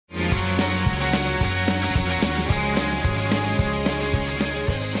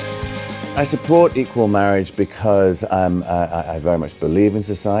I support equal marriage because I very much believe in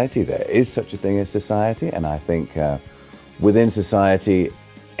society. There is such a thing as society, and I think within society,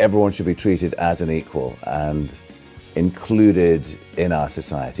 everyone should be treated as an equal and included in our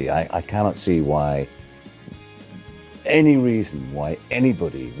society. I cannot see why any reason why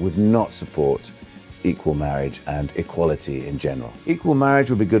anybody would not support equal marriage and equality in general. Equal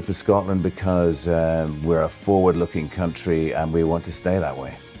marriage would be good for Scotland because we're a forward-looking country and we want to stay that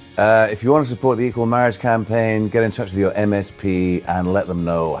way. If you want to support the Equal Marriage campaign, get in touch with your MSP and let them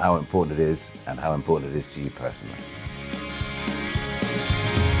know how important it is and how important it is to you personally.